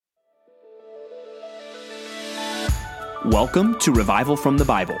Welcome to Revival from the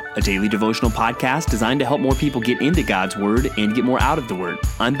Bible, a daily devotional podcast designed to help more people get into God's Word and get more out of the Word.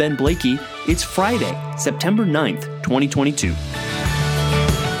 I'm Ben Blakey. It's Friday, September 9th, 2022.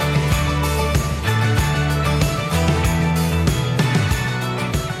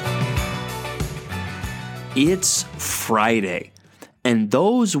 It's Friday, and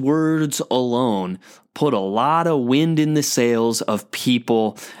those words alone put a lot of wind in the sails of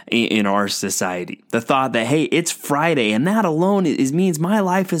people in our society. The thought that, hey, it's Friday, and that alone means my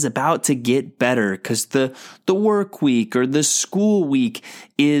life is about to get better because the work week or the school week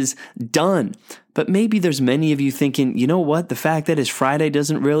is done. But maybe there's many of you thinking, you know what? The fact that it's Friday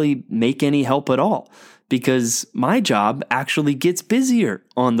doesn't really make any help at all, because my job actually gets busier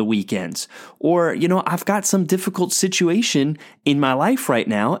on the weekends. Or, I've got some difficult situation in my life right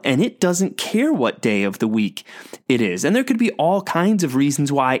now, and it doesn't care what day of the week it is. And there could be all kinds of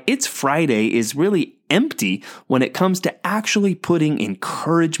reasons why it's Friday is really empty when it comes to actually putting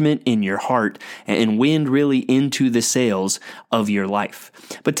encouragement in your heart and wind really into the sails of your life.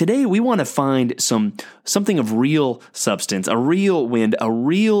 But today we want to find something of real substance, a real wind, a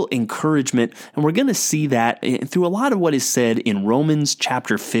real encouragement, and we're going to see that through a lot of what is said in Romans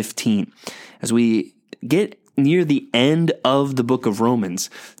chapter 15. As we get near the end of the book of Romans,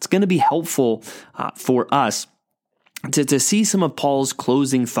 it's going to be helpful for us to see some of Paul's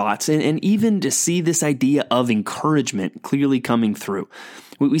closing thoughts and even to see this idea of encouragement clearly coming through.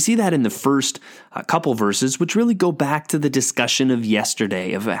 We see that in the first couple verses, which really go back to the discussion of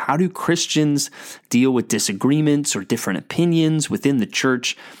yesterday of how do Christians deal with disagreements or different opinions within the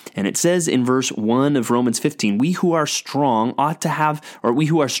church. And it says in verse 1 of Romans 15, we who are strong have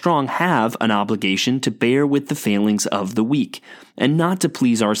an obligation to bear with the failings of the weak and not to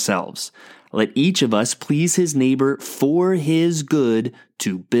please ourselves. Let each of us please his neighbor for his good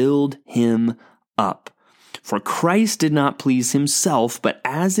to build him up. For Christ did not please himself, but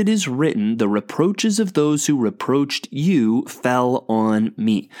as it is written, the reproaches of those who reproached you fell on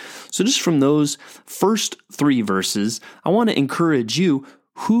me. So just from those first three verses, I want to encourage you,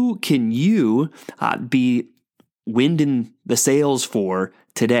 who can you be winding the sails for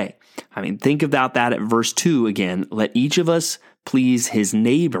today? Think about that at verse 2 again. Let each of us please his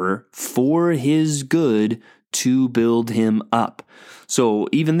neighbor for his good to build him up. So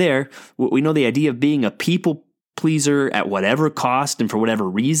even there, we know the idea of being a people pleaser at whatever cost and for whatever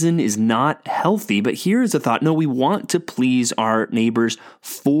reason is not healthy. But here is a thought. No, we want to please our neighbors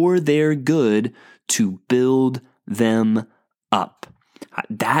for their good to build them up.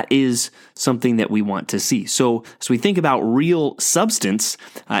 That is something that we want to see. So as we think about real substance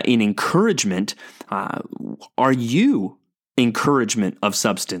in encouragement, are you encouragement of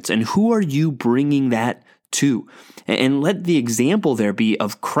substance? And who are you bringing that to? And let the example there be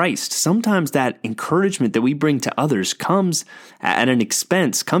of Christ. Sometimes that encouragement that we bring to others comes at an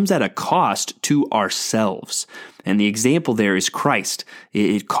expense, comes at a cost to ourselves. And the example there is Christ.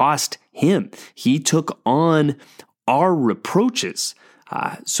 It cost him. He took on our reproaches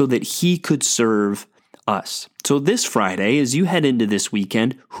so that he could serve us. So this Friday, as you head into this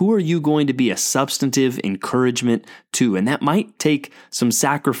weekend, who are you going to be a substantive encouragement to? And that might take some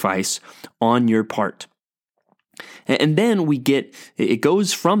sacrifice on your part. And then it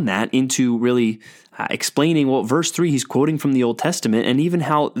goes from that into really explaining, verse 3, he's quoting from the Old Testament, and even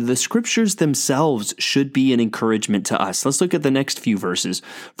how the scriptures themselves should be an encouragement to us. Let's look at the next few verses.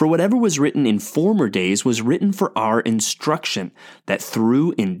 For whatever was written in former days was written for our instruction, that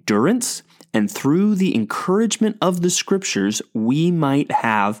through endurance and through the encouragement of the scriptures, we might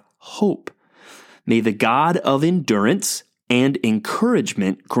have hope. May the God of endurance and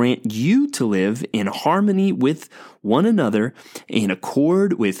encouragement grant you to live in harmony with one another in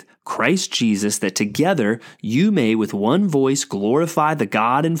accord with Christ Jesus, that together you may with one voice glorify the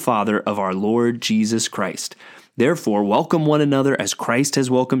God and Father of our Lord Jesus Christ. Therefore, welcome one another as Christ has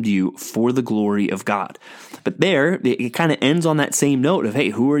welcomed you for the glory of God. But there, it kind of ends on that same note of, hey,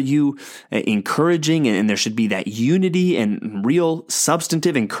 who are you encouraging? And there should be that unity and real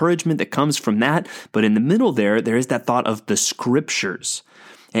substantive encouragement that comes from that. But in the middle there is that thought of the scriptures.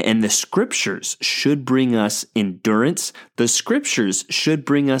 And the scriptures should bring us endurance. The scriptures should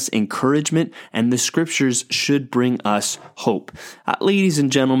bring us encouragement. And the scriptures should bring us hope. Ladies and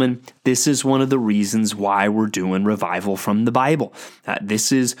gentlemen, this is one of the reasons why we're doing Revival from the Bible.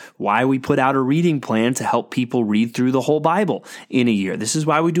 This is why we put out a reading plan to help people read through the whole Bible in a year. This is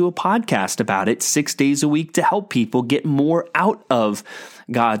why we do a podcast about it 6 days a week to help people get more out of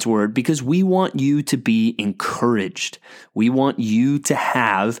God's word, because we want you to be encouraged. We want you to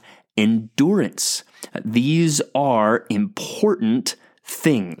have endurance. These are important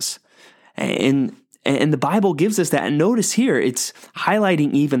things. And And the Bible gives us that. And notice here, it's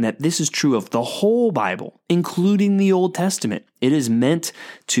highlighting even that this is true of the whole Bible, including the Old Testament. It is meant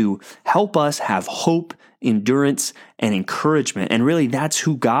to help us have hope, endurance, and encouragement. And really, that's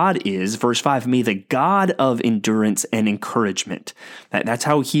who God is. Verse 5, may the God of endurance and encouragement. That's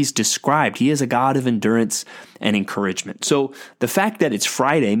how he's described. He is a God of endurance and encouragement. So the fact that it's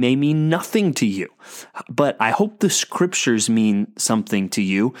Friday may mean nothing to you, but I hope the scriptures mean something to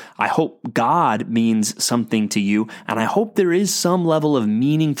you. I hope God means something to you. And I hope there is some level of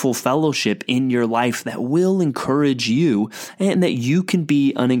meaningful fellowship in your life that will encourage you and that you can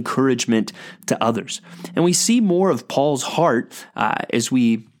be an encouragement to others. And we see more of Paul's heart as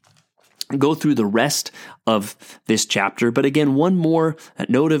we go through the rest of this chapter. But again, one more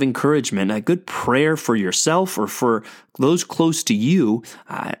note of encouragement, a good prayer for yourself or for those close to you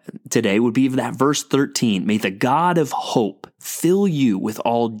today would be that verse 13. May the God of hope fill you with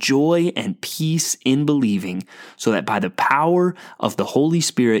all joy and peace in believing, so that by the power of the Holy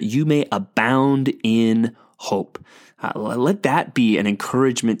Spirit you may abound in hope. Let that be an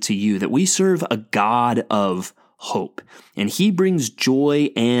encouragement to you that we serve a God of hope, and he brings joy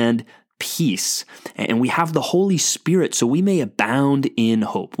and peace, and we have the Holy Spirit so we may abound in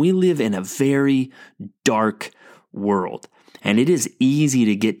hope. We live in a very dark world, and it is easy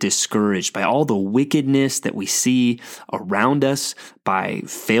to get discouraged by all the wickedness that we see around us, by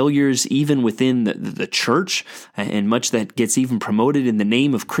failures even within the church, and much that gets even promoted in the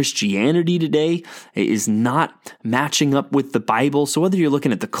name of Christianity today is not matching up with the Bible. So whether you're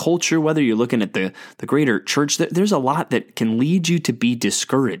looking at the culture, whether you're looking at the greater church, there's a lot that can lead you to be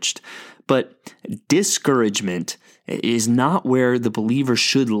discouraged. But discouragement is not where the believer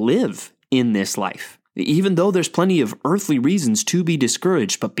should live in this life. Even though there's plenty of earthly reasons to be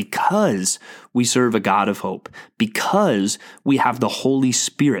discouraged, but because we serve a God of hope, because we have the Holy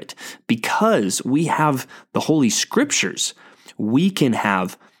Spirit, because we have the Holy Scriptures, we can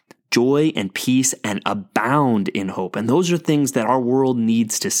have joy and peace and abound in hope. And those are things that our world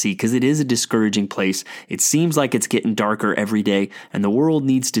needs to see, because it is a discouraging place. It seems like it's getting darker every day, and the world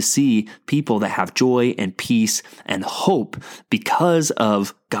needs to see people that have joy and peace and hope because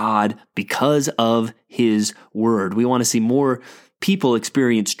of God, because of his word. We want to see more people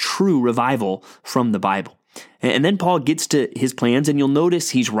experience true revival from the Bible. And then Paul gets to his plans, and you'll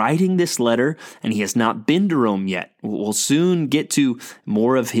notice he's writing this letter, and he has not been to Rome yet. We'll soon get to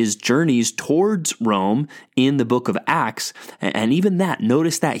more of his journeys towards Rome in the book of Acts. And even that,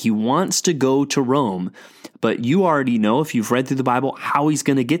 notice that he wants to go to Rome, but you already know, if you've read through the Bible, how he's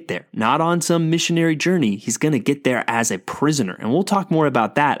going to get there. Not on some missionary journey. He's going to get there as a prisoner. And we'll talk more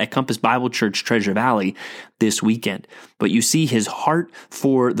about that at Compass Bible Church Treasure Valley this weekend. But you see his heart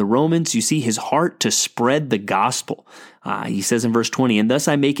for the Romans. You see his heart to spread the gospel. He says in verse 20, and thus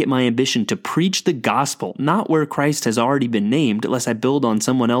I make it my ambition to preach the gospel, not where Christ has already been named, lest I build on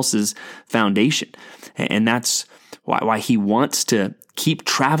someone else's foundation. And that's why he wants to keep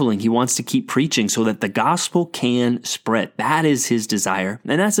traveling. He wants to keep preaching so that the gospel can spread. That is his desire.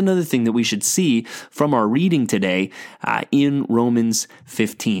 And that's another thing that we should see from our reading today in Romans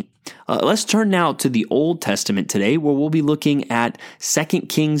 15. Let's turn now to the Old Testament today, where we'll be looking at 2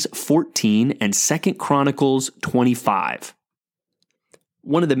 Kings 14 and 2 Chronicles 25.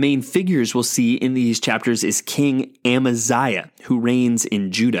 One of the main figures we'll see in these chapters is King Amaziah, who reigns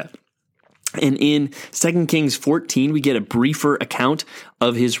in Judah. And in 2 Kings 14, we get a briefer account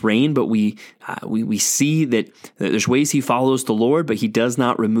of his reign, but we see that there's ways he follows the Lord, but he does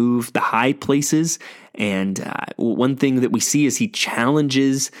not remove the high places. And one thing that we see is he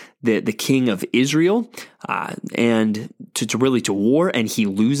challenges the king of Israel and to war, and he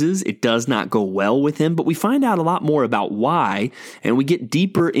loses. It does not go well with him, but we find out a lot more about why, and we get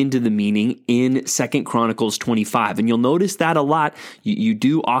deeper into the meaning in 2 Chronicles 25. And you'll notice that a lot. You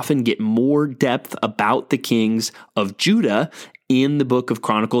do often get more depth about the kings of Judah in the book of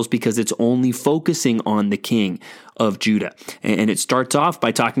Chronicles because it's only focusing on the king of Judah. And it starts off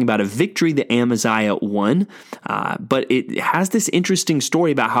by talking about a victory that Amaziah won, but it has this interesting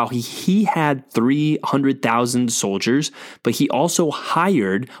story about how he had 300,000 soldiers, but he also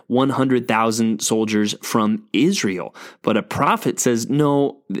hired 100,000 soldiers from Israel. But a prophet says,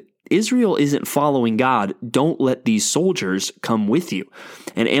 no, Israel isn't following God. Don't let these soldiers come with you.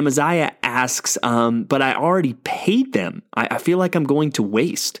 And Amaziah asks, but I already paid them. I feel like I'm going to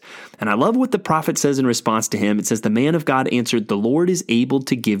waste. And I love what the prophet says in response to him. It says, the man of God answered, the Lord is able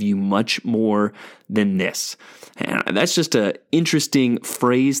to give you much more than this. And that's just an interesting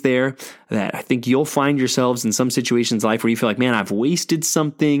phrase there. that I think you'll find yourselves in some situations in life where you feel like, man, I've wasted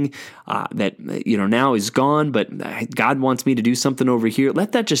something that now is gone, but God wants me to do something over here.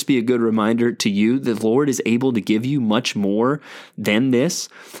 Let that just be a good reminder to you that the Lord is able to give you much more than this.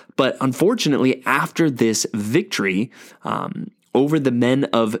 But unfortunately, after this victory over the men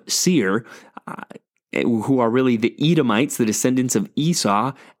of Seir, who are really the Edomites, the descendants of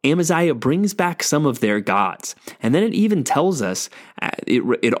Esau, Amaziah brings back some of their gods. And then it even tells us,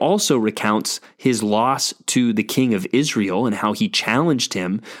 it also recounts his loss to the king of Israel and how he challenged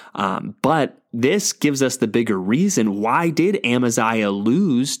him. But this gives us the bigger reason. Why did Amaziah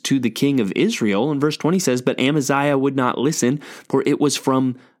lose to the king of Israel? And verse 20 says, but Amaziah would not listen, for it was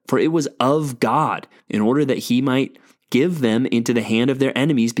of God, in order that he might give them into the hand of their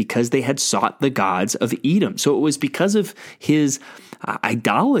enemies, because they had sought the gods of Edom. So it was because of his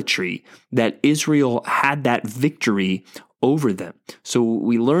idolatry that Israel had that victory over them. So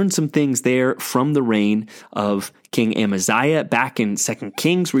we learned some things there from the reign of King Amaziah. Back in 2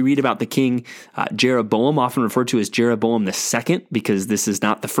 Kings, we read about the king Jeroboam, often referred to as Jeroboam II, because this is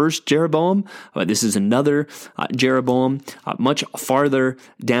not the first Jeroboam, but this is another Jeroboam much farther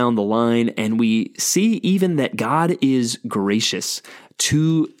down the line. And we see even that God is gracious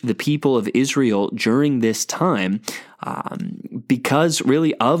to the people of Israel during this time, because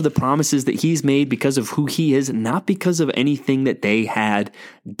really of the promises that he's made, because of who he is, not because of anything that they had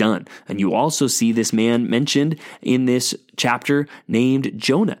done. And you also see this man mentioned in this chapter named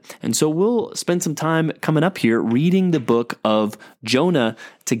Jonah. And so we'll spend some time coming up here reading the book of Jonah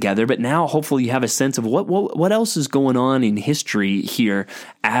together. But now hopefully you have a sense of what else is going on in history here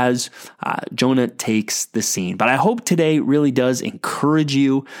as Jonah takes the scene. But I hope today really does encourage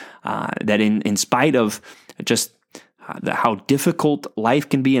you that in spite of just how difficult life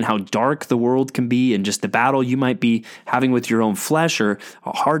can be and how dark the world can be, and just the battle you might be having with your own flesh, or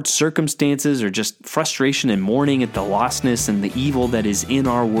hard circumstances, or just frustration and mourning at the lostness and the evil that is in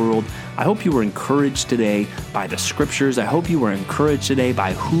our world, I hope you were encouraged today by the scriptures. I hope you were encouraged today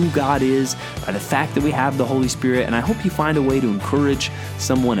by who God is, by the fact that we have the Holy Spirit, and I hope you find a way to encourage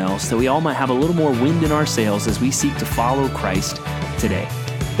someone else, that we all might have a little more wind in our sails as we seek to follow Christ today.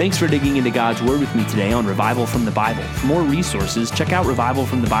 Thanks for digging into God's Word with me today on Revival from the Bible. For more resources, check out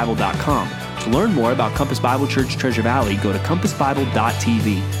revivalfromthebible.com. To learn more about Compass Bible Church Treasure Valley, go to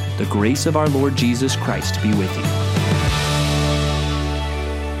compassbible.tv. The grace of our Lord Jesus Christ be with you.